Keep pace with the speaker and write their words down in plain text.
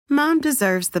Mom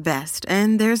deserves the best,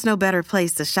 and there's no better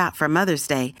place to shop for Mother's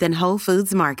Day than Whole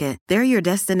Foods Market. They're your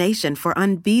destination for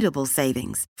unbeatable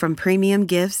savings, from premium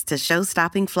gifts to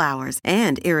show-stopping flowers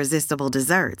and irresistible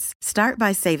desserts. Start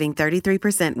by saving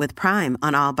 33% with Prime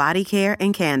on all body care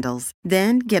and candles.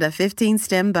 Then get a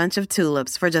 15-stem bunch of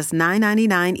tulips for just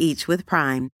 $9.99 each with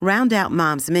Prime. Round out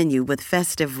Mom's menu with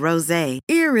festive rosé,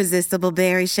 irresistible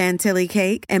berry chantilly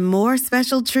cake, and more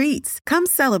special treats. Come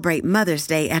celebrate Mother's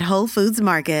Day at Whole Foods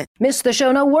Market. Miss the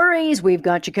show? No worries. We've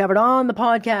got you covered on the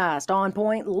podcast. On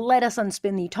Point, let us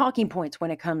unspin the talking points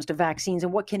when it comes to vaccines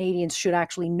and what Canadians should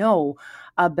actually know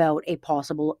about a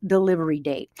possible delivery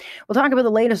date. We'll talk about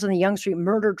the latest on the Yonge Street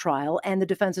murder trial and the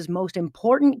defense's most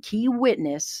important key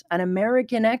witness, an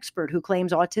American expert who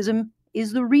claims autism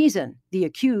is the reason the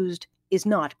accused is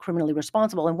not criminally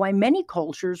responsible, and why many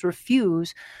cultures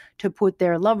refuse to put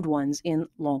their loved ones in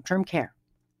long-term care.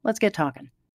 Let's get talking.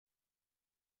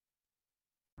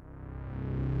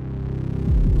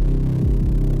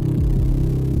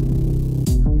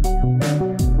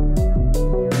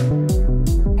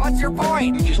 What's your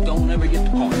point? You just don't ever get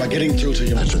the point. Am I getting through to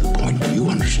you? That's the point. Do you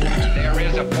understand? There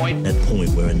is a point. That point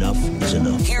where enough is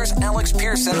enough. Here's Alex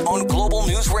Pearson on Global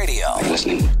News Radio. Are you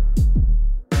listening?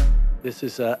 This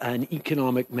is an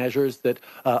economic measures that,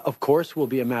 of course, will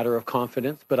be a matter of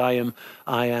confidence. But I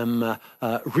am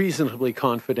reasonably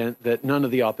confident that none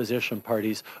of the opposition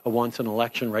parties wants an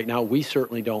election right now. We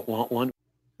certainly don't want one.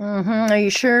 Are you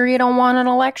sure you don't want an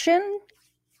election?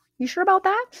 You sure about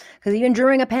that? Because even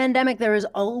during a pandemic, there is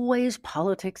always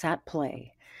politics at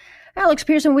play. Alex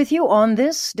Pearson with you on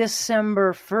this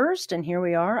December 1st. And here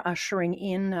we are ushering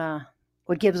in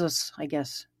what gives us, I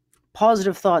guess,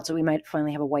 positive thoughts that we might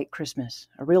finally have a white Christmas,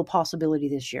 a real possibility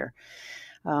this year.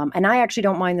 And I actually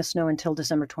don't mind the snow until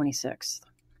December 26th,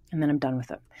 and then I'm done with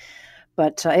it.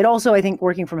 But it also, I think,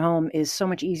 working from home is so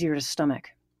much easier to stomach.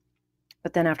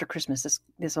 But then after Christmas,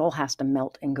 this all has to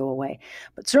melt and go away.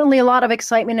 But certainly a lot of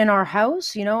excitement in our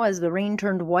house, you know, as the rain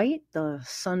turned white, the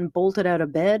son bolted out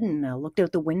of bed and looked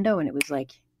out the window, and it was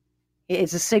like,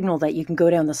 it's a signal that you can go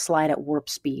down the slide at warp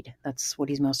speed. That's what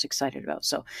he's most excited about.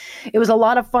 So it was a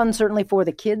lot of fun, certainly for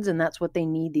the kids, and that's what they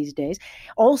need these days.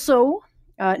 Also,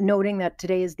 noting that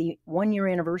today is the 1-year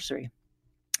anniversary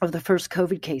of the first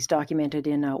COVID case documented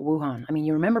in Wuhan. I mean,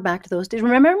 you remember back to those days?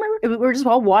 Remember, we were just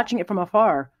all watching it from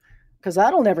afar, because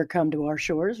that'll never come to our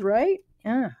shores, right?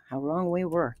 Yeah, how wrong we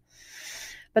were.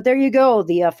 But there you go.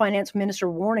 The finance minister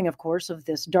warning, of course, of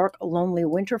this dark, lonely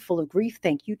winter full of grief.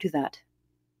 Thank you to that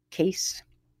case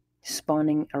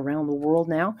spawning around the world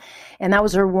now. And that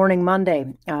was her warning Monday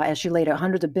as she laid out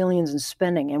hundreds of billions in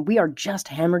spending. And we are just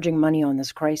hemorrhaging money on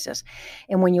this crisis.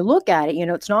 And when you look at it, you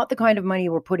know, it's not the kind of money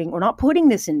we're not putting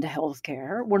this into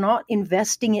healthcare. We're not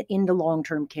investing it into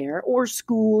long-term care or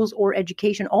schools or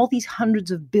education, all these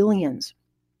hundreds of billions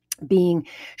being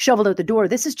shoveled out the door.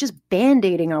 This is just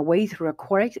band-aiding our way through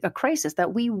a crisis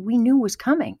that we knew was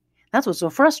coming. That's what's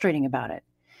so frustrating about it.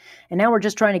 And now we're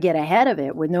just trying to get ahead of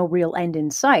it with no real end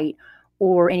in sight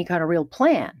or any kind of real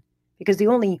plan, because the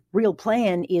only real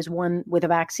plan is one with a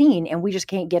vaccine, and we just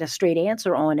can't get a straight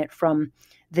answer on it from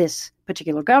this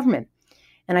particular government.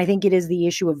 And I think it is the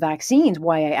issue of vaccines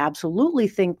why I absolutely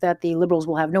think that the Liberals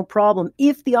will have no problem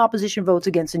if the opposition votes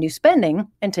against the new spending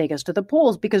and take us to the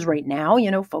polls, because right now, you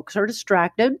know, folks are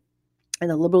distracted and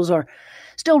the Liberals are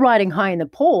still riding high in the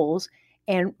polls.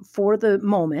 And for the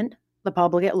moment, the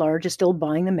public at large is still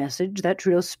buying the message that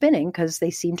Trudeau's spinning because they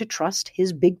seem to trust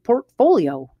his big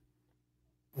portfolio.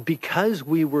 Because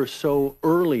we were so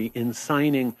early in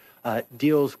signing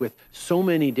deals with so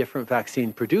many different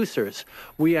vaccine producers,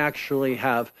 we actually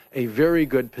have a very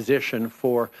good position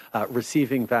for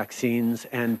receiving vaccines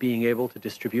and being able to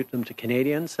distribute them to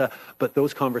Canadians. But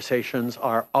those conversations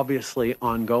are obviously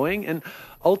ongoing, and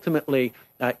ultimately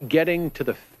getting to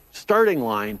the starting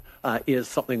line is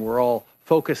something we're all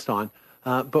focused on,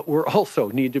 but we're also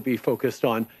need to be focused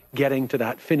on getting to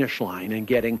that finish line and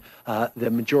getting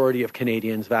the majority of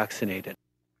Canadians vaccinated.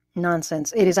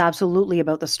 Nonsense. It is absolutely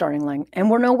about the starting line, and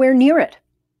we're nowhere near it.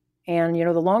 And, you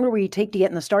know, the longer we take to get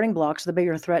in the starting blocks, the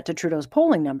bigger threat to Trudeau's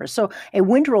polling numbers. So a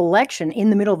winter election in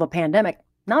the middle of a pandemic,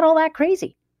 not all that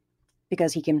crazy,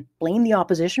 because he can blame the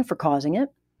opposition for causing it.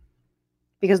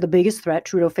 Because the biggest threat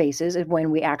Trudeau faces is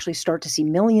when we actually start to see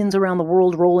millions around the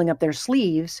world rolling up their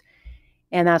sleeves.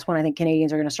 And that's when I think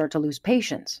Canadians are going to start to lose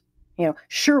patience. You know,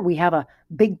 sure, we have a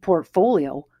big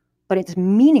portfolio, but it's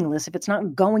meaningless if it's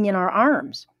not going in our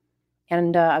arms.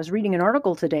 And I was reading an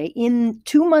article today, in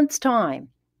 2 months' time,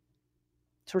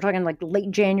 so we're talking like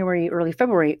late January, early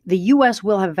February, the U.S.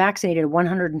 will have vaccinated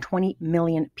 120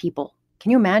 million people.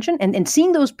 Can you imagine? And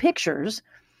seeing those pictures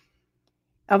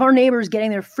of our neighbors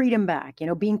getting their freedom back,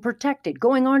 being protected,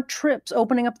 going on trips,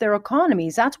 opening up their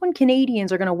economies, that's when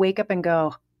Canadians are going to wake up and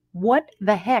go, what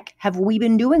the heck have we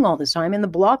been doing all this time? And the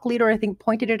Bloc leader, I think,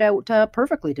 pointed it out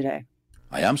perfectly today.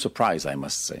 I am surprised, I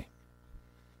must say,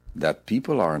 that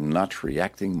people are not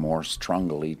reacting more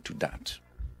strongly to that.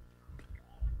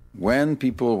 When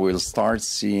people will start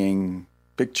seeing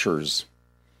pictures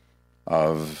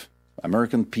of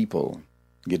American people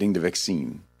getting the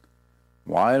vaccine,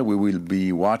 while we will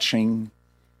be watching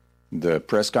the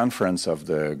press conference of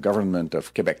the government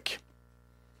of Quebec,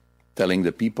 telling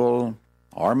the people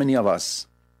how many of us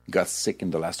got sick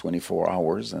in the last 24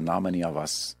 hours and how many of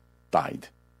us died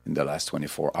in the last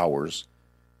 24 hours,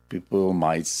 people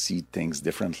might see things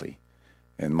differently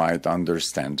and might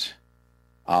understand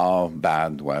how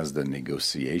bad was the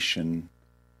negotiation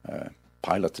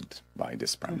piloted by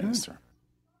this Prime Minister.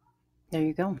 There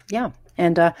you go. Yeah.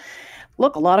 And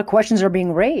look, a lot of questions are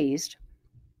being raised,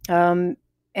 and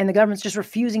the government's just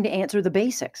refusing to answer the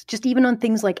basics, just even on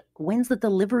things like, when's the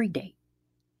delivery date?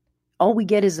 All we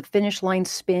get is the finish line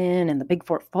spin and the big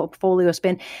portfolio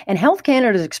spin. And Health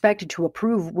Canada is expected to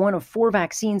approve one of 4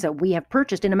 vaccines that we have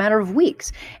purchased in a matter of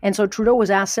weeks. And so Trudeau was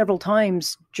asked several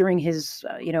times during his,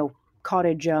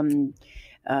 cottage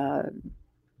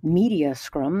media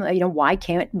scrum, why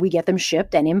can't we get them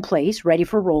shipped and in place, ready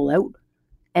for rollout?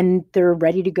 And they're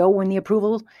ready to go when the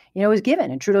approval, is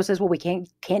given. And Trudeau says, well, we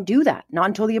can't do that, not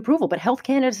until the approval. But Health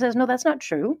Canada says, no, that's not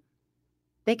true.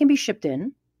 They can be shipped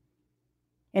in.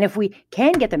 And if we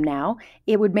can get them now,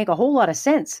 it would make a whole lot of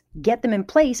sense. Get them in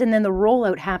place, and then the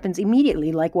rollout happens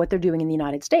immediately, like what they're doing in the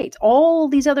United States. All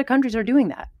these other countries are doing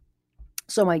that.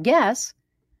 So my guess,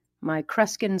 my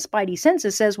Kreskin spidey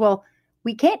senses says, well,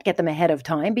 we can't get them ahead of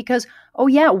time because,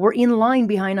 we're in line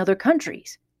behind other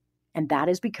countries. And that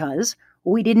is because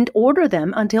we didn't order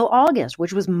them until August,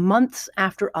 which was months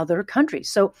after other countries.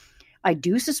 So I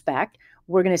do suspect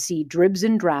we're going to see dribs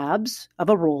and drabs of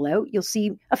a rollout. You'll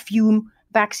see a few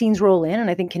vaccines roll in, and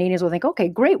I think Canadians will think, okay,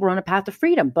 great, we're on a path to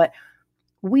freedom, but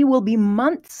we will be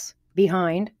months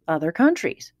behind other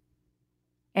countries.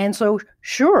 And so,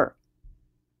 sure,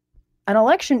 an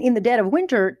election in the dead of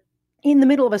winter in the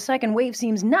middle of a second wave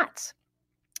seems nuts.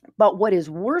 But what is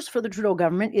worse for the Trudeau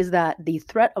government is that the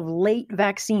threat of late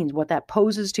vaccines, what that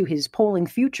poses to his polling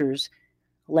futures,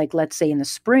 like let's say in the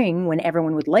spring when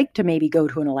everyone would like to maybe go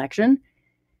to an election,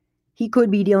 he could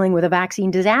be dealing with a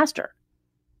vaccine disaster.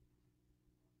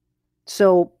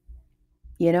 So,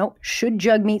 should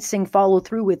Jagmeet Singh follow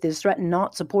through with this threat and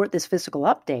not support this fiscal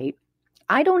update,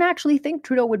 I don't actually think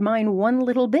Trudeau would mind one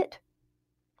little bit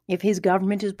if his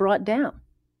government is brought down.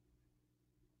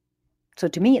 So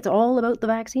to me, it's all about the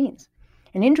vaccines.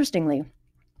 And interestingly,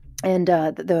 and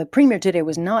the premier today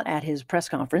was not at his press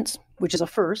conference, which is a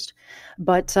first,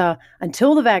 but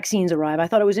until the vaccines arrive, I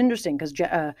thought it was interesting because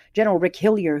General Rick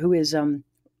Hillier, who is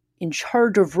in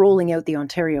charge of rolling out the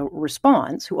Ontario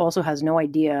response, who also has no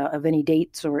idea of any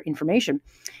dates or information,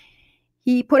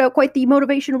 he put out quite the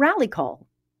motivation rally call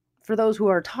for those who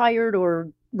are tired or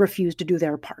refuse to do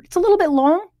their part. It's a little bit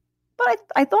long, but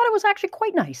I thought it was actually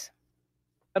quite nice.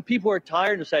 And people are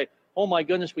tired and say, oh my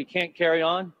goodness, we can't carry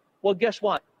on. Well, guess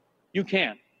what? You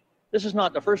can. This is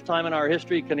not the first time in our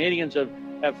history Canadians have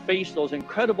faced those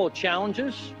incredible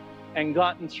challenges and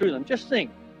gotten through them. Just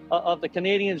think of the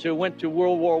Canadians who went to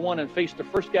World War I and faced the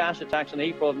first gas attacks in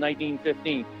April of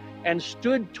 1915 and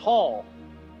stood tall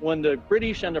when the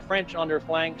British and the French on their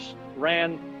flanks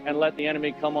ran and let the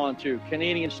enemy come on too.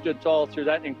 Canadians stood tall through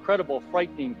that incredible,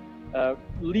 frightening,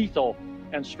 lethal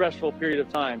and stressful period of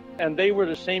time. And they were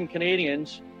the same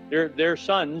Canadians, their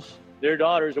sons, their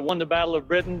daughters, who won the Battle of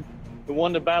Britain, who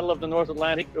won the Battle of the North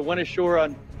Atlantic, who went ashore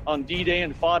on D-Day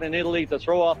and fought in Italy to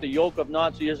throw off the yoke of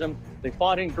Nazism. They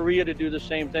fought in Korea to do the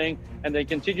same thing, and they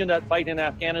continued that fight in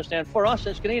Afghanistan. For us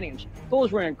as Canadians,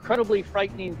 those were incredibly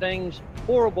frightening things,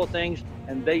 horrible things,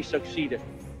 and they succeeded.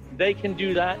 They can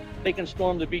do that. They can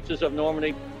storm the beaches of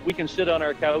Normandy. We can sit on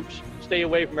our couch, stay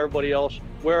away from everybody else,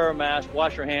 wear our mask,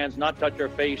 wash our hands, not touch our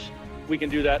face. We can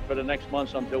do that for the next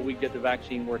months until we get the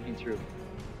vaccine working through.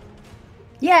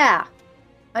 Yeah,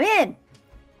 I'm in.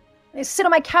 I sit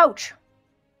on my couch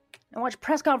and watch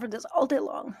press conferences all day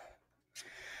long.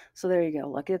 So there you go.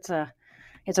 Look, it's a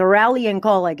rallying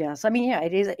call, I guess. I mean, yeah,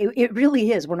 it is. It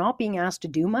really is. We're not being asked to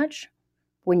do much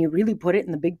when you really put it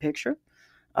in the big picture.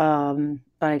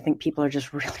 But I think people are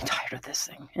just really tired of this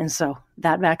thing. And so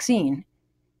that vaccine,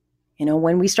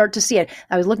 when we start to see it,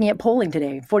 I was looking at polling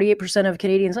today, 48% of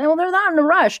Canadians say, well, they're not in a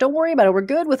rush. Don't worry about it. We're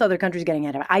good with other countries getting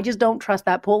ahead of it. I just don't trust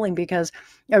that polling because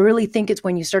I really think it's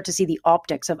when you start to see the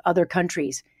optics of other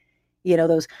countries You know,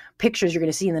 those pictures you're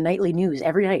going to see in the nightly news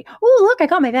every night. Oh, look, I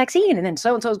got my vaccine. And then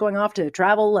so-and-so is going off to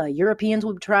travel. Europeans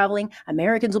will be traveling.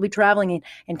 Americans will be traveling.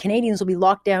 And Canadians will be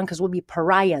locked down because we'll be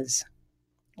pariahs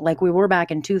like we were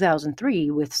back in 2003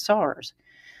 with SARS.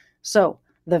 So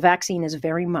the vaccine is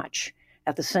very much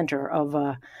at the center of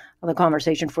the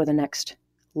conversation for the next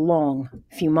long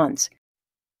few months.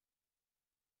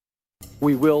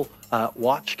 We will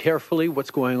watch carefully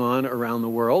what's going on around the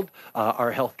world.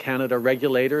 Our Health Canada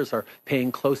regulators are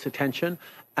paying close attention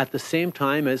at the same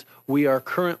time as they are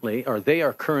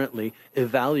currently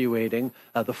evaluating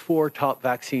the 4 top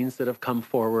vaccines that have come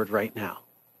forward right now.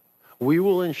 We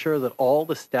will ensure that all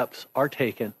the steps are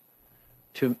taken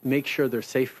to make sure they're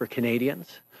safe for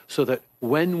Canadians, so that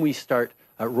when we start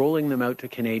rolling them out to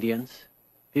Canadians,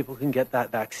 people can get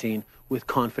that vaccine with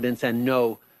confidence and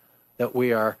know that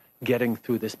we are getting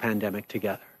through this pandemic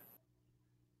together.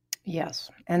 Yes,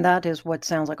 and that is what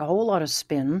sounds like a whole lot of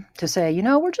spin to say, you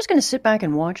know, we're just going to sit back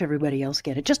and watch everybody else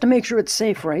get it just to make sure it's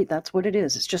safe, right? That's what it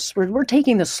is. It's just we're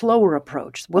taking the slower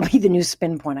approach. Will be the new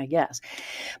spin point, I guess.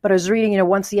 But I was reading, you know,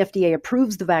 once the FDA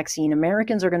approves the vaccine,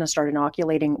 Americans are going to start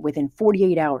inoculating within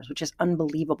 48 hours, which is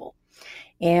unbelievable.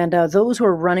 And those who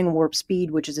are running Warp Speed,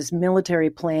 which is this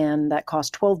military plan that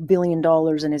costs $12 billion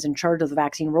and is in charge of the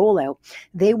vaccine rollout,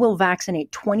 they will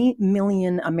vaccinate 20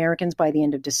 million Americans by the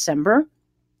end of December.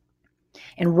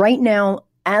 And right now,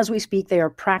 as we speak, they are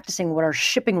practicing what are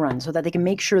shipping runs so that they can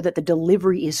make sure that the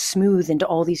delivery is smooth into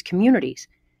all these communities.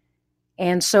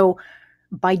 And so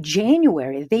by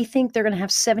January, they think they're going to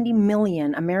have 70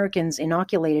 million Americans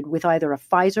inoculated with either a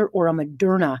Pfizer or a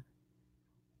Moderna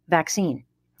vaccine.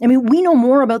 I mean, we know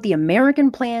more about the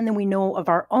American plan than we know of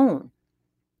our own.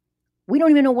 We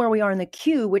don't even know where we are in the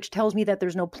queue, which tells me that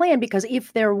there's no plan, because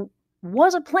if there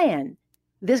was a plan,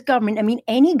 this government, I mean,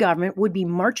 any government would be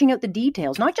marching out the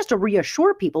details, not just to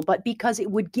reassure people, but because it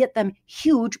would get them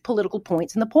huge political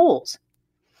points in the polls.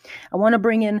 I want to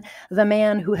bring in the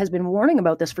man who has been warning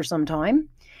about this for some time.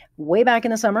 Way back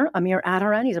in the summer, Amir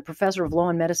Attaran, he's a professor of law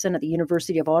and medicine at the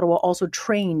University of Ottawa, also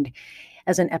trained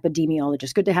as an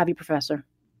epidemiologist. Good to have you, Professor.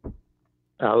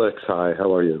 Alex, hi,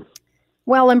 how are you?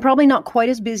 Well, I'm probably not quite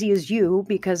as busy as you,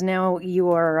 because now you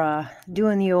are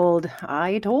doing the old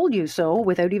 "I told you so"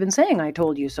 without even saying "I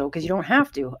told you so," because you don't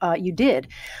have to. You did.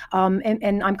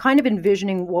 And I'm kind of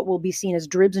envisioning what will be seen as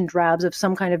dribs and drabs of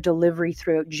some kind of delivery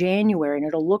throughout January. And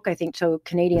it'll look, I think, to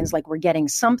Canadians like we're getting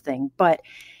something. But,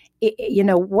 you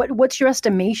know, what's your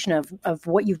estimation of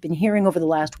what you've been hearing over the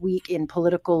last week in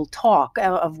political talk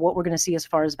of what we're going to see as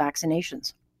far as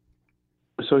vaccinations?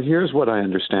 So here's what I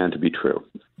understand to be true.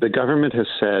 The government has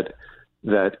said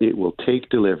that it will take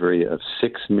delivery of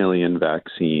 6 million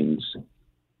vaccines,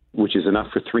 which is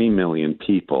enough for 3 million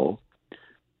people,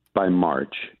 by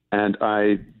March. And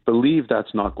I believe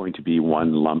that's not going to be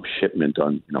one lump shipment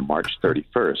on March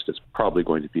 31st. It's probably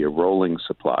going to be a rolling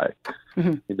supply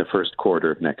in the first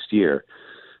quarter of next year.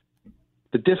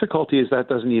 The difficulty is that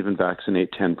doesn't even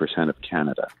vaccinate 10% of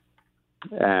Canada.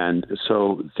 And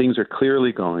so things are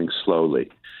clearly going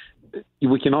slowly.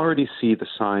 We can already see the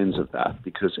signs of that,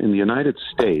 because in the United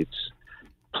States,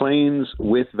 planes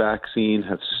with vaccine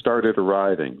have started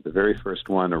arriving. The very first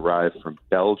one arrived from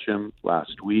Belgium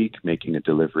last week, making a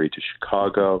delivery to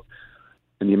Chicago.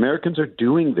 And the Americans are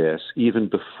doing this even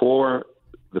before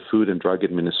the Food and Drug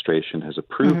Administration has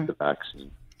approved the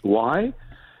vaccine. Why?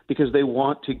 Because they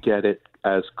want to get it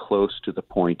as close to the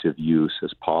point of use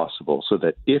as possible, so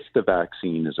that if the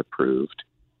vaccine is approved,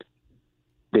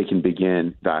 they can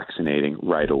begin vaccinating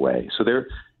right away. So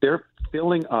they're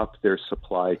filling up their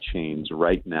supply chains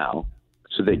right now,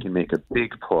 so they can make a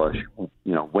big push,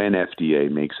 when FDA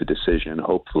makes a decision,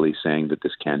 hopefully saying that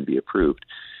this can be approved.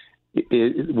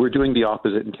 We're doing the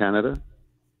opposite in Canada.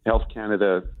 Health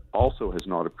Canada also has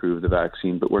not approved the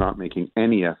vaccine, but we're not making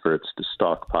any efforts to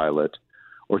stockpile it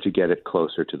or to get it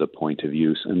closer to the point of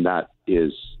use. And that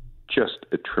is just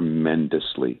a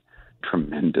tremendously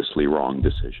wrong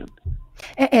decision.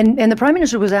 And the Prime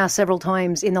Minister was asked several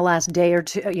times in the last day or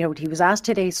two, he was asked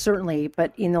today, certainly,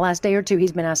 but in the last day or two,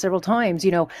 he's been asked several times,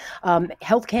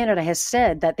 Health Canada has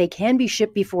said that they can be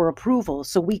shipped before approval.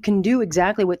 So we can do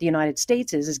exactly what the United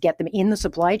States is get them in the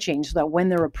supply chain so that when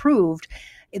they're approved,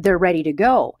 they're ready to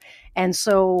go. And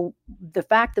so the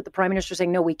fact that the Prime Minister is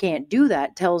saying, no, we can't do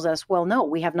that, tells us, well, no,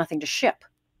 we have nothing to ship.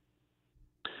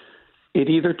 It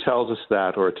either tells us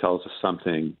that, or it tells us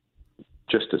something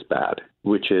just as bad,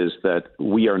 which is that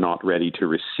we are not ready to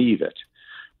receive it.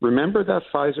 Remember that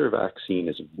Pfizer vaccine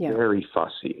is very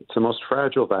fussy. It's the most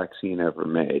fragile vaccine ever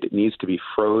made. It needs to be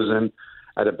frozen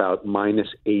at about minus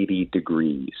 80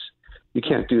 degrees. You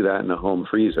can't do that in a home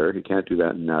freezer. You can't do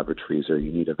that in an average freezer.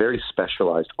 You need a very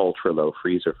specialized ultra-low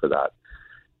freezer for that.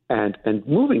 And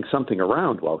moving something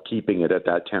around while keeping it at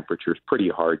that temperature is pretty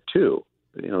hard too.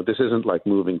 This isn't like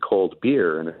moving cold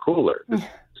beer in a cooler. This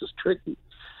is tricky.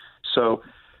 So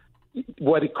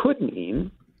what it could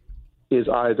mean is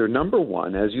either, number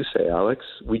one, as you say, Alex,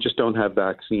 we just don't have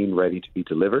vaccine ready to be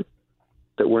delivered,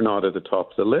 that we're not at the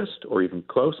top of the list or even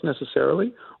close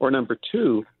necessarily, or number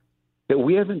two, that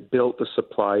we haven't built the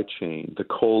supply chain, the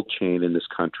cold chain in this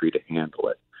country to handle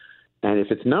it. And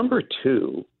if it's number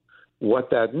two, what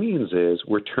that means is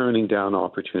we're turning down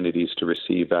opportunities to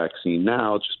receive vaccine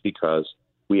now just because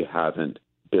we haven't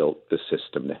built the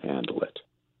system to handle it.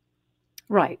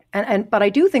 Right. But I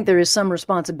do think there is some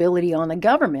responsibility on the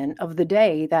government of the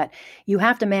day that you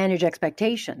have to manage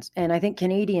expectations. And I think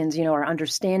Canadians, are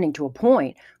understanding to a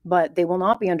point, but they will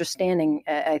not be understanding,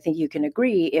 I think you can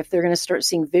agree, if they're going to start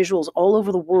seeing visuals all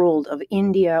over the world of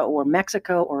India or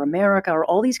Mexico or America or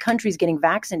all these countries getting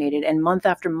vaccinated. And month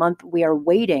after month, we are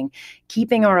waiting,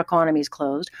 keeping our economies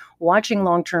closed, watching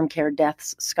long-term care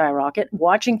deaths skyrocket,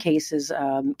 watching cases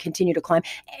continue to climb,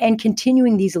 and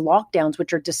continuing these lockdowns,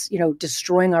 which are just,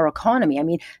 destroying our economy. I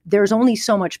mean, there's only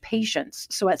so much patience.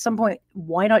 So at some point,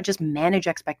 why not just manage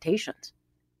expectations?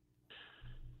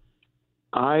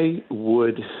 I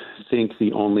would think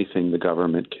the only thing the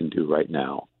government can do right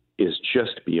now is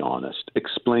just be honest.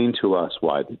 Explain to us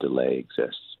why the delay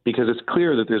exists, because it's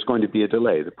clear that there's going to be a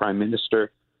delay. The Prime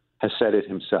Minister has said it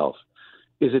himself.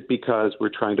 Is it because we're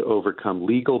trying to overcome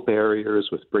legal barriers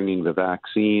with bringing the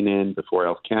vaccine in before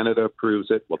Health Canada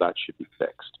approves it? Well, that should be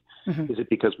fixed. Mm-hmm. Is it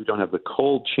because we don't have the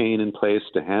cold chain in place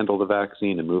to handle the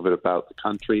vaccine and move it about the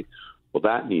country? Well,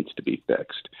 that needs to be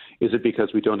fixed. Is it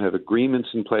because we don't have agreements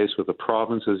in place with the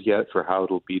provinces yet for how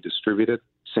it'll be distributed?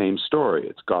 Same story.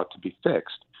 It's got to be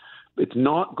fixed. It's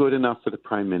not good enough for the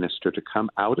Prime Minister to come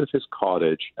out of his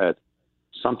cottage at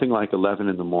something like 11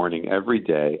 in the morning every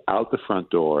day, out the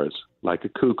front doors like a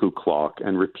cuckoo clock,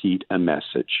 and repeat a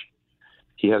message.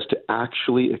 He has to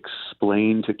actually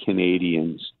explain to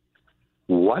Canadians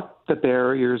what the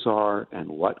barriers are and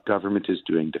what government is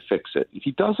doing to fix it. If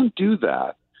he doesn't do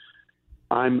that,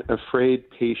 I'm afraid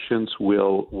patience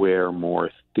will wear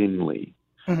more thinly.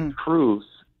 Mm-hmm.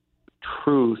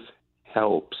 Truth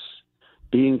helps.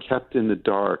 Being kept in the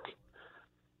dark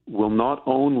will not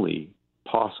only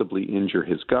possibly injure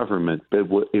his government, but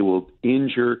it will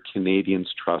injure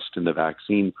Canadians' trust in the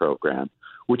vaccine program,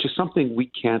 which is something we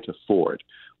can't afford.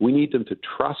 We need them to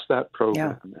trust that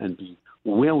program and be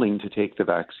willing to take the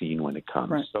vaccine when it comes.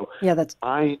 Right. So that's...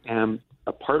 I am,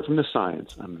 apart from the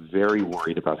science, I'm very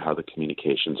worried about how the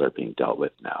communications are being dealt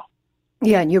with now.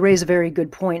 Yeah, and you raise a very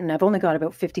good point, and I've only got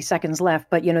about 50 seconds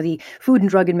left, but, the Food and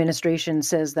Drug Administration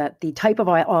says that the type of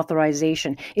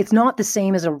authorization, it's not the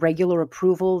same as a regular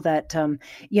approval, that,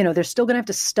 they're still going to have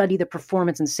to study the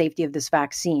performance and safety of this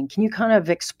vaccine. Can you kind of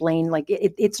explain,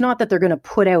 it's not that they're going to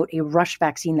put out a rush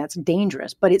vaccine that's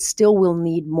dangerous, but it still will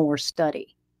need more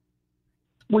study.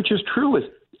 Which is true with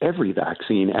every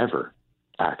vaccine ever,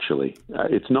 actually.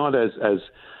 It's not as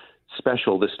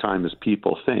special this time as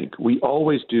people think. We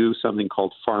always do something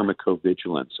called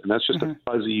pharmacovigilance, and that's just a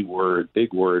fuzzy word,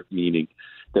 big word, meaning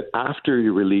that after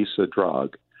you release a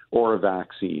drug or a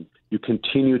vaccine, you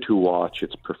continue to watch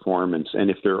its performance. And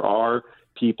if there are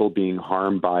people being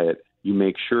harmed by it, you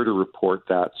make sure to report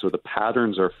that so the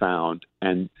patterns are found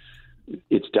and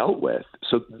it's dealt with.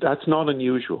 So that's not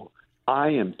unusual. I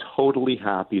am totally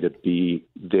happy to be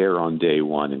there on day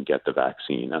one and get the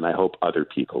vaccine, and I hope other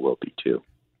people will be too.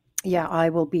 Yeah, I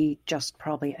will be just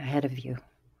probably ahead of you.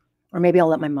 Or maybe I'll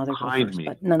let my mother go first. Me.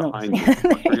 But nonetheless.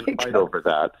 We're going to fight over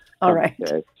that. All right.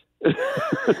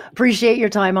 Appreciate your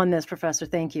time on this, Professor.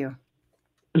 Thank you.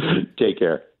 Take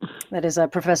care. That is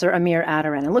Professor Amir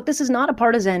Attaran. And look, this is not a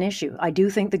partisan issue. I do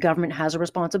think the government has a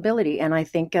responsibility. And I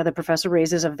think the professor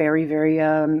raises a very, very,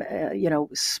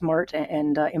 smart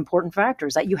and important factor,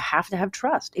 is that you have to have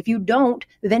trust. If you don't,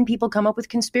 then people come up with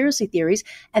conspiracy theories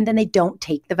and then they don't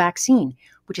take the vaccine,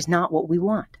 which is not what we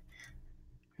want.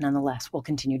 Nonetheless, we'll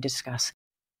continue to discuss.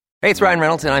 Hey, it's Ryan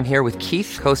Reynolds, and I'm here with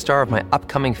Keith, co-star of my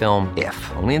upcoming film,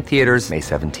 If, only in theaters May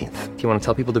 17th. Do you want to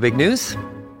tell people the big news?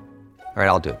 All right,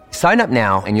 I'll do it. Sign up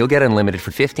now and you'll get unlimited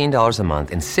for $15 a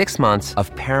month and 6 months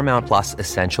of Paramount Plus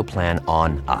Essential Plan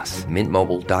on us.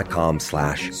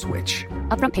 MintMobile.com/switch.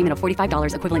 Upfront payment of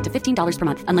 $45 equivalent to $15 per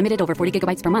month. Unlimited over 40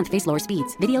 gigabytes per month. Face lower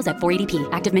speeds. Videos at 480p.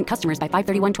 Active Mint customers by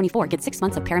 531.24 get 6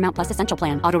 months of Paramount Plus Essential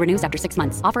Plan. Auto renews after 6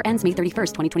 months. Offer ends May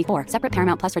 31st, 2024. Separate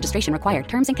Paramount Plus registration required.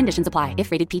 Terms and conditions apply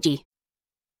if rated PG.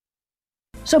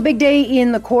 So big day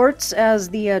in the courts as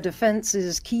the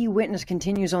defense's key witness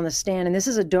continues on the stand. And this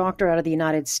is a doctor out of the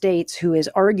United States who is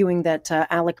arguing that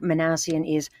Alek Minassian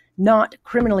is not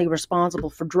criminally responsible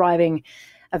for driving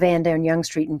a van down Yonge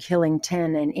Street and killing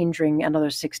 10 and injuring another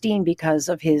 16 because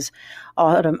of his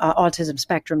autism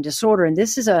spectrum disorder. And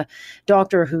this is a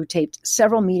doctor who taped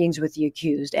several meetings with the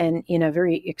accused and in a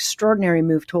very extraordinary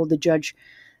move told the judge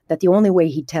that the only way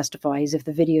he'd testify is if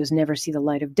the videos never see the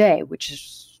light of day, which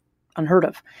is unheard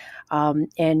of.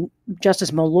 And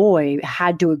Justice Malloy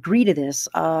had to agree to this,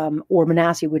 or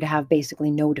Minassian would have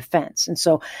basically no defense. And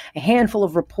so a handful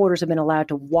of reporters have been allowed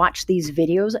to watch these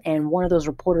videos, and one of those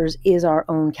reporters is our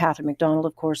own Catherine McDonald,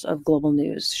 of course, of Global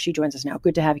News. She joins us now.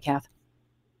 Good to have you, Kath.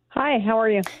 Hi, how are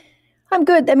you? I'm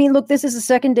good. I mean, look, this is the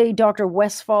second day Dr.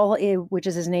 Westphal, which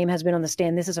is his name, has been on the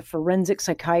stand. This is a forensic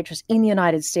psychiatrist in the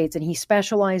United States, and he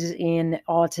specializes in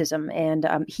autism. And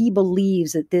he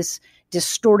believes that this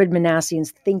distorted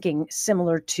Minassian's thinking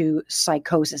similar to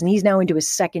psychosis. And he's now into his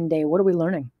second day. What are we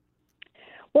learning?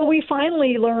 Well, we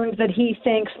finally learned that he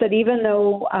thinks that even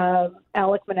though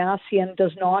Alek Minassian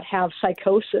does not have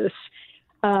psychosis,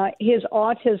 his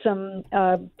autism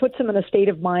puts him in a state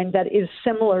of mind that is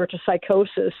similar to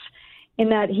psychosis, in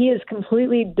that he is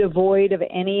completely devoid of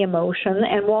any emotion.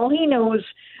 And while he knows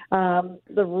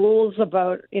the rules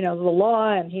about, the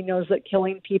law, and he knows that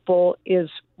killing people is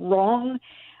wrong,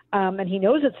 and he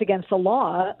knows it's against the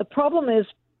law, the problem is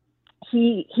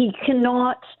he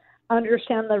cannot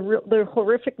understand the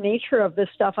horrific nature of this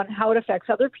stuff and how it affects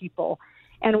other people.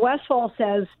 And Westphal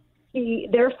says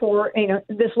therefore,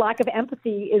 this lack of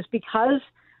empathy is because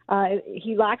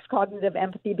he lacks cognitive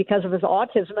empathy because of his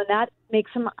autism, and that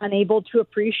makes him unable to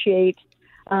appreciate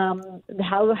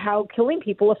how killing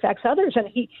people affects others. And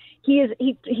he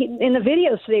in the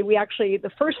videos today,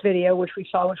 the first video, which we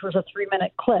saw, which was a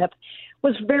 3-minute clip,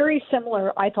 was very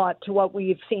similar, I thought, to what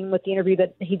we've seen with the interview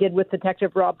that he did with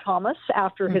Detective Rob Thomas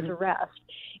after his arrest,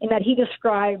 in that he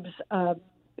describes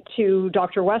to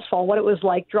Dr. Westphal what it was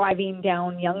like driving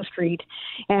down Yonge Street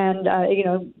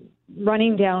and,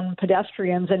 running down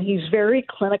pedestrians. And he's very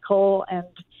clinical and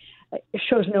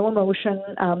shows no emotion.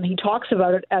 He talks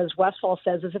about it, as Westphal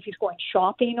says, as if he's going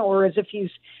shopping or as if he's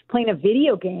playing a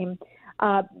video game,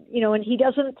 and he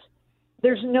doesn't,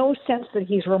 there's no sense that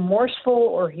he's remorseful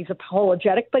or he's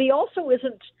apologetic, but he also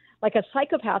isn't like a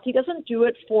psychopath. He doesn't do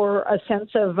it for a sense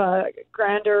of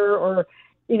grandeur or,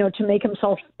 to make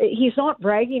himself, he's not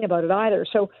bragging about it either.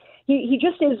 So he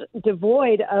just is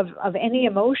devoid of any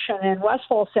emotion. And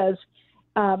Westphal says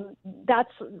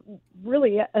that's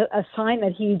really a sign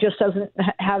that he just doesn't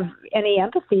have any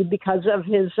empathy because of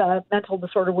his mental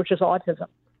disorder, which is autism.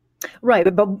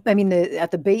 Right, but I mean,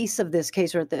 at the base of this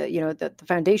case, or at the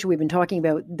foundation, we've been talking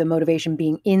about the motivation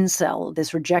being incel,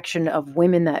 this rejection of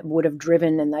women that would have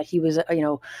driven, and that he was,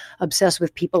 obsessed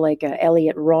with people like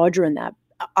Elliot Rodger, and that.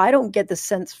 I don't get the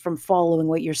sense from following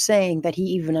what you're saying that he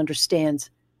even understands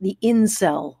the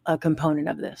incel component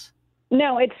of this.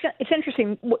 No, it's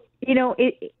interesting.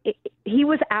 He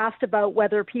was asked about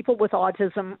whether people with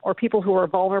autism or people who are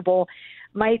vulnerable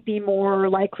might be more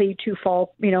likely to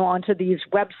fall, onto these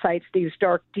websites, these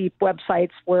dark, deep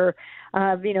websites where,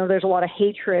 there's a lot of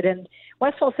hatred. And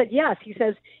Westphal said yes. He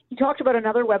says he talked about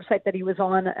another website that he was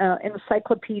on,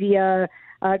 Encyclopedia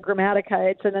Grammatica.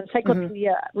 It's an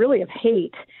encyclopedia really of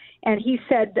hate. And he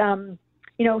said,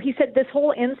 this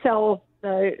whole incel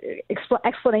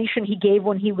explanation he gave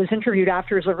when he was interviewed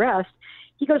after his arrest,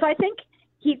 he goes, I think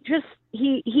he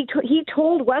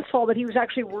told Westphal that he was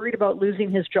actually worried about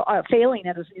losing his job, failing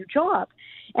at his new job.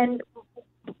 And,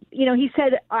 he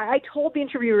said, I told the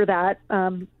interviewer that,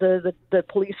 the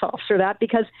police officer that,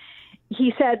 because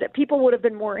he said people would have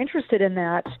been more interested in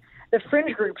that. The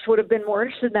fringe groups would have been more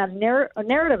interested in that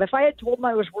narrative. If I had told him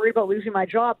I was worried about losing my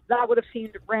job, that would have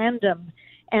seemed random.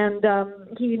 And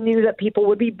he knew that people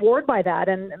would be bored by that.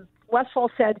 And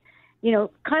Westphal said,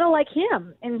 kind of like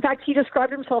him. In fact, he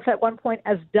described himself at one point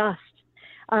as dust.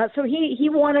 So he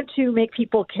wanted to make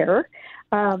people care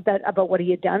about what he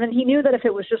had done. And he knew that if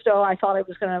it was just, I thought I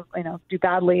was going to, do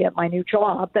badly at my new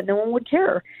job, that no one would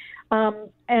care.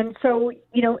 And so,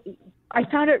 I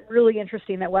found it really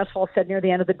interesting that Westphal said near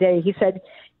the end of the day, he said,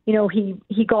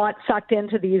 he got sucked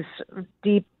into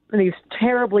these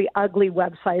terribly ugly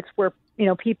websites where,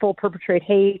 people perpetrate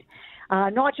hate,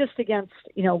 not just against,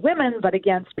 women, but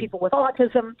against people with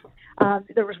autism.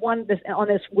 There was one on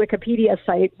this Wikipedia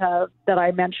site that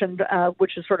I mentioned,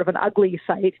 which is sort of an ugly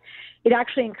site. It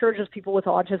actually encourages people with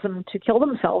autism to kill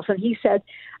themselves. And he said,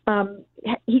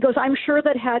 he goes, I'm sure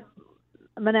that had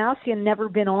Minassian never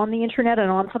been on the internet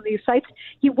and on some of these sites,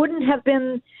 he wouldn't have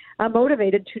been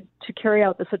motivated to carry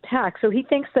out this attack. So he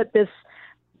thinks that this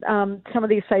some of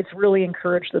these sites really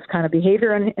encourage this kind of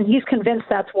behavior, and he's convinced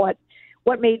that's what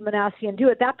made Manassian do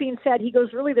it. That being said, he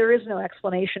goes, really, there is no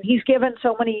explanation. He's given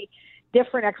so many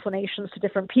different explanations to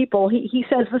different people. He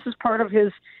says this is part of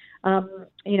his,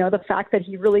 the fact that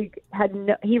he really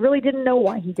didn't know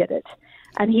why he did it.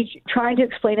 And he's trying to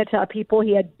explain it to people.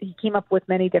 He came up with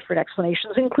many different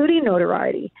explanations, including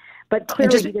notoriety, but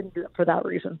clearly he didn't do it for that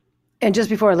reason. And just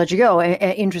before I let you go, an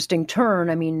interesting turn.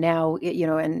 I mean, now,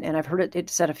 and I've heard it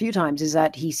said a few times, is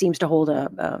that he seems to hold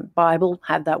a Bible,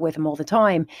 have that with him all the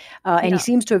time. And he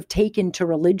seems to have taken to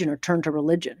religion or turned to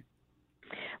religion.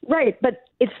 Right. But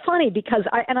it's funny because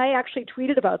I actually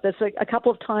tweeted about this a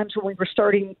couple of times when we were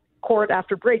starting court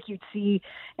after break. You'd see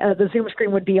the Zoom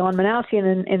screen would be on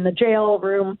Manassian in the jail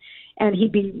room, and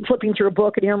he'd be flipping through a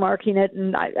book and earmarking it.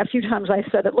 And a few times I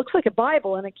said, it looks like a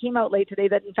Bible. And it came out late today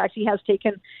that, in fact, he has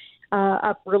taken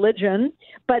up religion.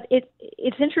 But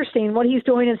it's interesting. What he's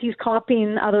doing is he's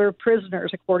copying other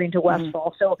prisoners, according to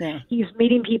Westfall. So he's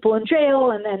meeting people in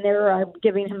jail, and then they're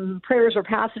giving him prayers or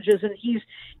passages, and he's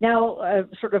now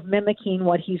sort of mimicking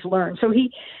what he's learned. So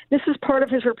this is part of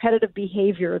his repetitive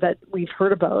behavior that we've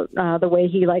heard about, the way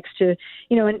he likes to,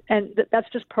 and that's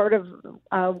just part of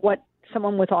what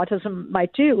someone with autism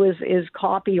might do is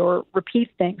copy or repeat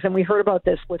things. And we heard about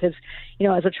this with his,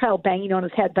 as a child banging on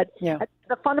his head. But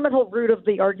the fundamental root of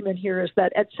the argument here is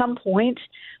that at some point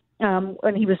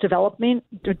when he was developing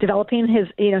his,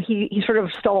 he sort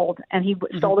of stalled, and he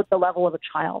stalled at the level of a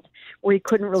child where he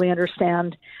couldn't really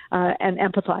understand and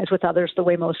empathize with others the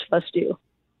way most of us do.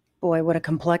 Boy, what a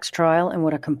complex trial and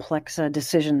what a complex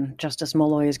decision Justice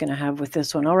Molloy is going to have with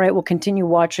this one. All right, we'll continue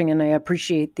watching, and I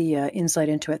appreciate the insight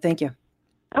into it. Thank you.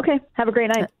 Okay, have a great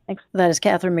night. Thanks. That is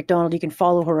Catherine McDonald. You can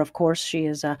follow her, of course. She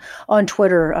is on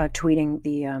Twitter tweeting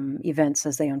the events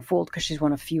as they unfold, because she's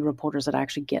one of few reporters that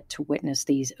actually get to witness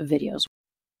these videos.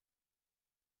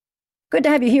 Good to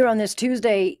have you here on this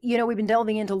Tuesday. We've been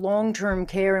delving into long-term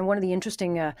care, and one of the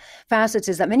interesting facets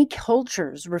is that many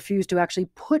cultures refuse to actually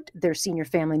put their senior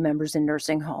family members in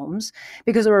nursing homes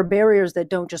because there are barriers that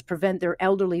don't just prevent their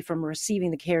elderly from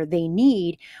receiving the care they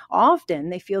need. Often,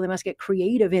 they feel they must get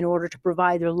creative in order to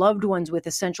provide their loved ones with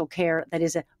essential care that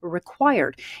is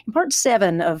required. In part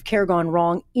 7 of Care Gone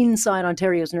Wrong Inside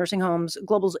Ontario's Nursing Homes,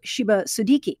 Global's Shiba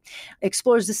Siddiqui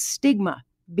explores the stigma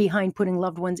behind putting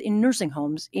loved ones in nursing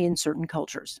homes in certain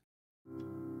cultures.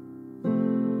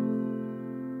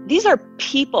 These are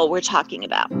people we're talking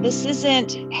about. This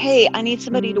isn't, hey, I need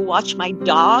somebody to watch my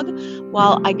dog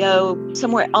while I go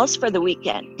somewhere else for the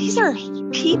weekend. These are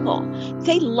people.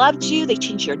 They loved you. They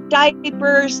changed your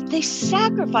diapers. They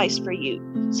sacrificed for you.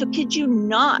 So could you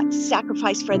not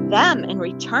sacrifice for them in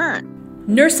return?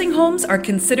 Nursing homes are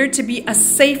considered to be a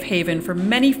safe haven for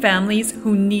many families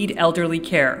who need elderly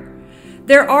care.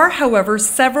 There are, however,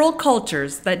 several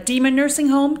cultures that deem a nursing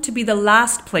home to be the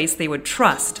last place they would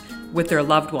trust with their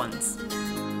loved ones.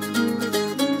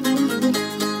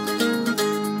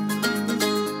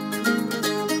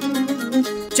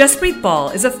 Jaspreet Ball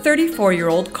is a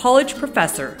 34-year-old college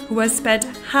professor who has spent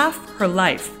half her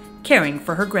life caring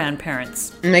for her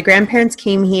grandparents. My grandparents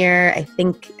came here, I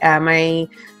think my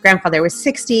grandfather was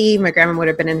 60, my grandma would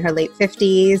have been in her late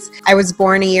 50s. I was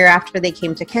born a year after they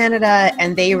came to Canada,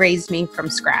 and they raised me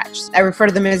from scratch. I refer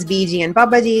to them as Biji and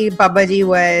Babaji. Babaji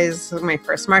was my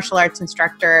first martial arts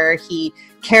instructor. He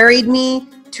carried me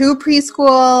to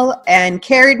preschool and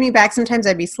carried me back. Sometimes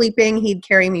I'd be sleeping, he'd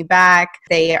carry me back.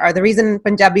 They are the reason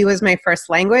Punjabi was my first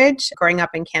language. Growing up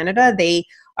in Canada, they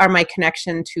are my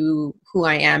connection to who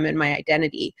I am and my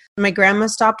identity. My grandma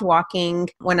stopped walking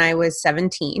when I was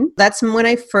 17. That's when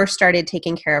I first started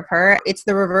taking care of her. It's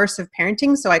the reverse of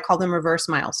parenting, so I call them reverse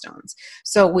milestones.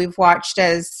 So we've watched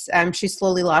as she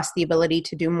slowly lost the ability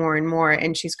to do more and more,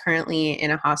 and she's currently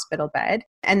in a hospital bed.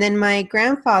 And then my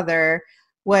grandfather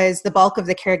was the bulk of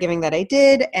the caregiving that I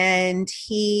did, and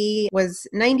he was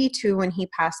 92 when he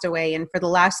passed away. And for the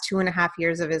last 2.5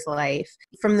 years of his life,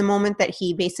 from the moment that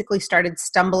he basically started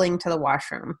stumbling to the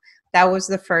washroom, that was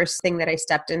the first thing that I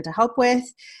stepped in to help with.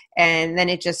 And then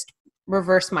it just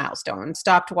reversed milestone,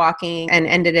 stopped walking, and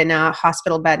ended in a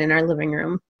hospital bed in our living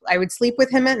room. I would sleep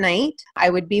with him at night. I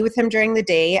would be with him during the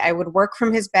day. I would work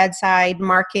from his bedside,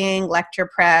 marking, lecture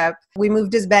prep. We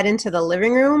moved his bed into the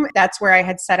living room. That's where I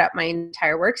had set up my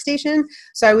entire workstation.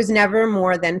 So I was never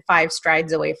more than 5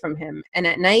 strides away from him. And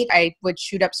at night, I would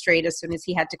shoot up straight as soon as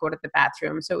he had to go to the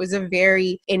bathroom. So it was a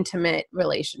very intimate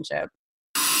relationship.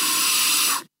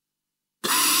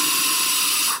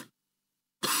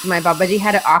 My Babaji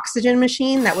had an oxygen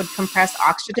machine that would compress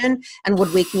oxygen and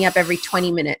would wake me up every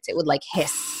 20 minutes. It would like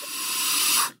hiss.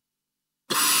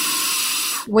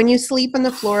 When you sleep on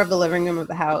the floor of the living room of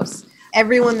the house,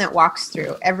 everyone that walks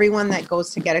through, everyone that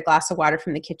goes to get a glass of water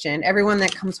from the kitchen, everyone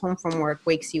that comes home from work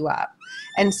wakes you up.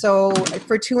 And so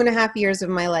for 2.5 years of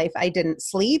my life, I didn't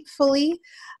sleep fully.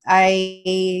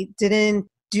 I didn't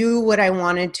do what I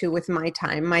wanted to with my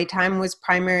time. My time was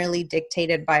primarily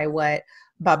dictated by what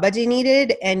Babaji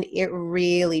needed, and it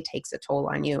really takes a toll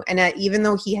on you. And even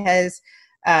though he has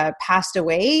passed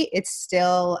away, I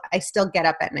still get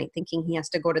up at night thinking he has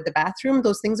to go to the bathroom.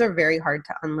 Those things are very hard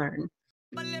to unlearn.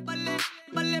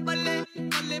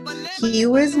 He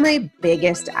was my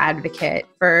biggest advocate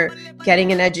for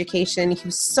getting an education. He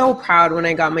was so proud when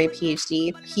I got my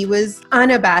PhD. He was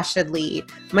unabashedly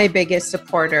my biggest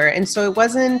supporter. And so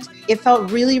it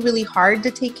felt really, really hard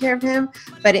to take care of him,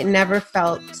 but it never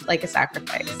felt like a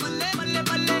sacrifice.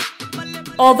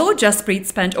 Although Jaspreet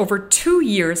spent over 2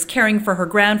 years caring for her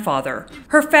grandfather,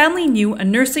 her family knew a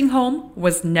nursing home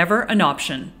was never an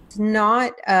option. It's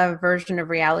not a version of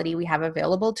reality we have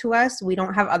available to us. We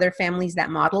don't have other families that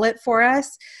model it for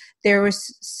us. There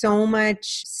was so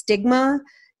much stigma.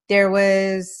 There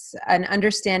was an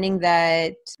understanding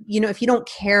that, if you don't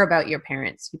care about your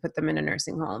parents, you put them in a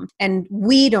nursing home. And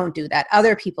we don't do that.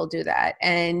 Other people do that.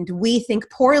 And we think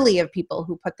poorly of people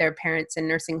who put their parents in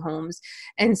nursing homes.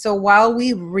 And so while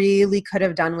we really could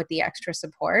have done with the extra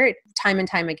support, time and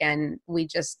time again, we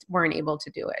just weren't able to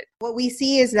do it. What we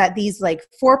see is that these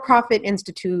for-profit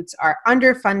institutes are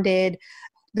underfunded.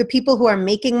 The people who are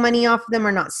making money off of them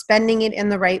are not spending it in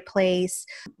the right place.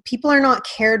 People are not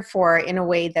cared for in a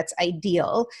way that's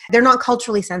ideal. They're not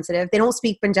culturally sensitive. They don't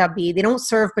speak Punjabi. They don't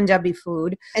serve Punjabi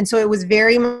food. And so it was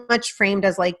very much framed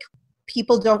as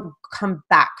people don't come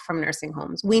back from nursing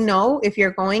homes. We know if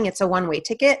you're going, it's a one-way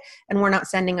ticket, and we're not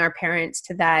sending our parents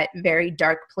to that very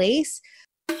dark place.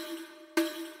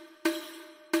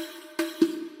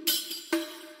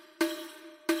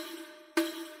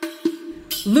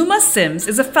 Luma Sims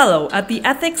is a fellow at the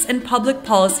Ethics and Public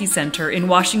Policy Center in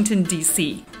Washington,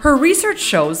 D.C. Her research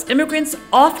shows immigrants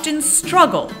often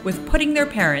struggle with putting their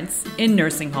parents in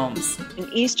nursing homes.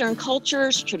 In Eastern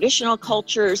cultures, traditional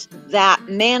cultures, that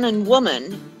man and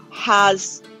woman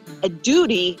has a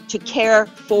duty to care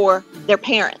for their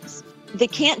parents. They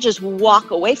can't just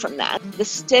walk away from that. The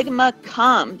stigma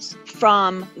comes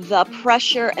from the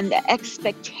pressure and the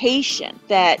expectation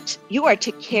that you are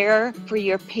to care for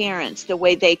your parents the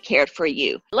way they cared for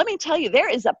you. Let me tell you, there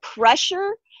is a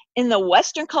pressure in the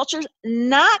Western cultures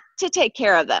not to take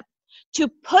care of them, to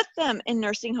put them in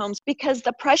nursing homes, because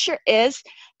the pressure is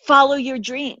follow your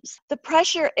dreams. The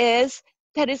pressure is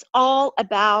that it's all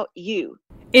about you.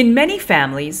 In many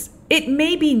families, it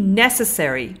may be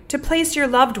necessary to place your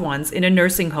loved ones in a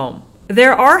nursing home.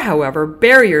 There are, however,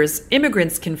 barriers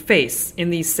immigrants can face in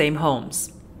these same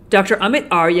homes. Dr. Amit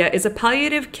Arya is a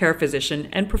palliative care physician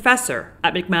and professor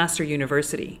at McMaster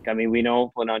University. We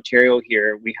know in Ontario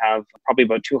here, we have probably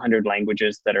about 200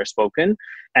 languages that are spoken,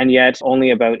 and yet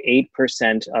only about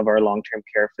 8% of our long-term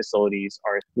care facilities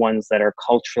are ones that are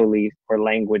culturally or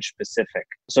language specific.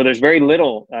 So there's very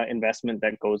little investment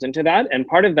that goes into that. And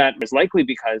part of that is likely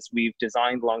because we've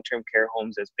designed long-term care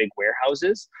homes as big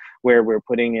warehouses where we're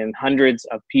putting in hundreds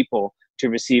of people to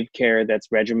receive care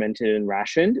that's regimented and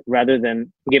rationed rather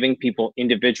than giving people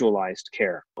individualized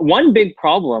care. One big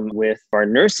problem with our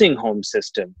nursing home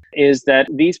system is that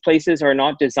these places are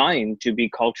not designed to be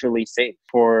culturally safe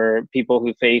for people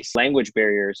who face language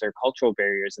barriers or cultural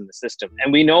barriers in the system.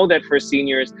 And we know that for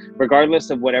seniors, regardless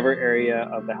of whatever area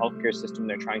of the healthcare system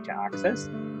they're trying to access,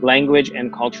 language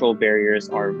and cultural barriers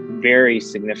are very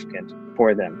significant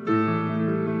for them.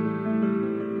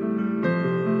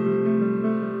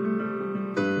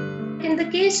 In the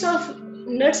case of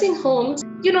nursing homes,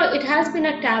 it has been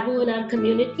a taboo in our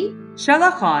community.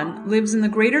 Shaila Khan lives in the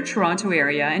Greater Toronto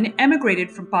area and emigrated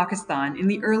from Pakistan in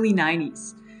the early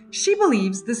 90s. She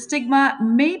believes the stigma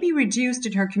may be reduced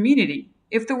in her community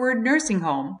if the word nursing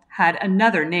home had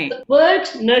another name. The word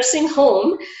nursing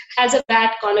home has a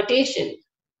bad connotation.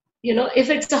 If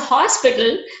it's a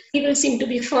hospital, people seem to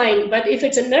be fine. But if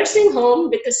it's a nursing home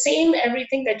with the same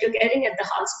everything that you're getting at the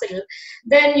hospital,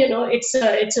 then,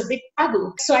 it's a big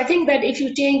taboo. So I think that if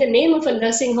you change the name of a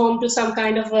nursing home to some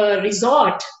kind of a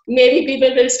resort, maybe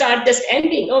people will start just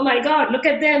envying, oh my God, look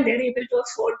at them, they're able to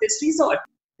afford this resort.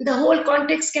 The whole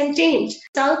context can change.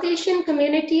 South Asian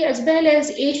community as well as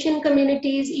Asian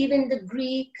communities, even the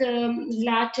Greek,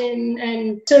 Latin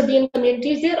and Serbian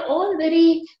communities, they're all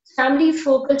very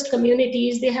family-focused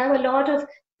communities. They have a lot of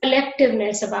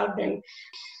collectiveness about them.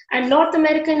 And North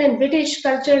American and British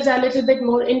cultures are a little bit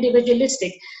more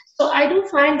individualistic. So I do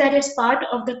find that it's part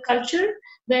of the culture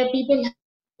where people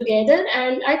together,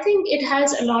 and I think it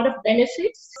has a lot of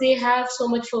benefits. They have so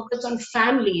much focus on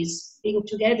families being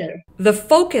together. The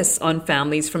focus on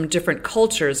families from different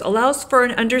cultures allows for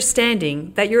an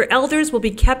understanding that your elders will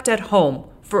be kept at home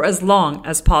for as long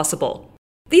as possible.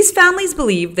 These families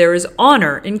believe there is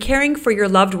honor in caring for your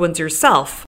loved ones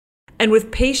yourself, and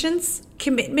with patience,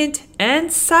 commitment,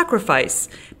 and sacrifice,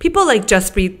 people like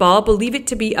Jaspreet Ball believe it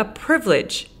to be a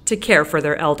privilege to care for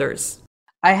their elders.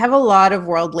 I have a lot of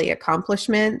worldly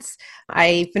accomplishments.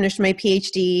 I finished my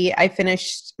PhD. I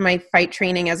finished my fight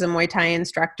training as a Muay Thai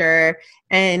instructor.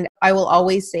 And I will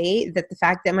always say that the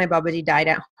fact that my Babaji died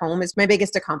at home is my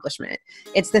biggest accomplishment.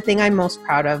 It's the thing I'm most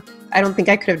proud of. I don't think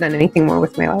I could have done anything more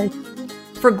with my life.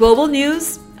 For Global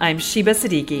News, I'm Sheba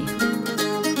Siddiqui.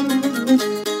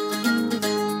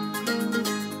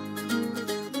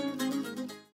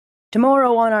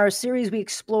 Tomorrow on our series, we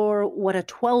explore what a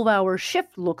 12-hour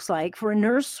shift looks like for a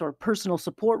nurse or personal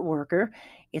support worker.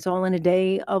 It's all in a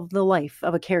day of the life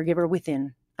of a caregiver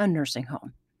within a nursing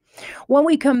home. When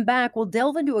we come back, we'll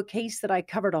delve into a case that I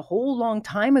covered a whole long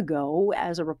time ago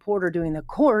as a reporter doing the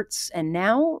courts, and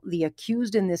now the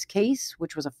accused in this case,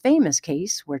 which was a famous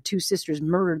case where two sisters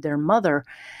murdered their mother,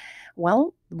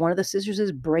 well, one of the sisters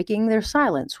is breaking their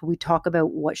silence. We talk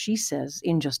about what she says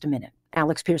in just a minute.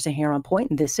 Alex Pearson here on Point,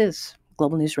 and this is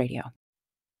Global News Radio.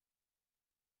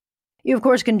 You, of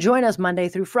course, can join us Monday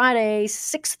through Friday,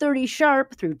 6:30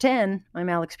 sharp through 10. I'm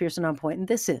Alex Pearson on Point, and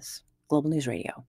this is Global News Radio.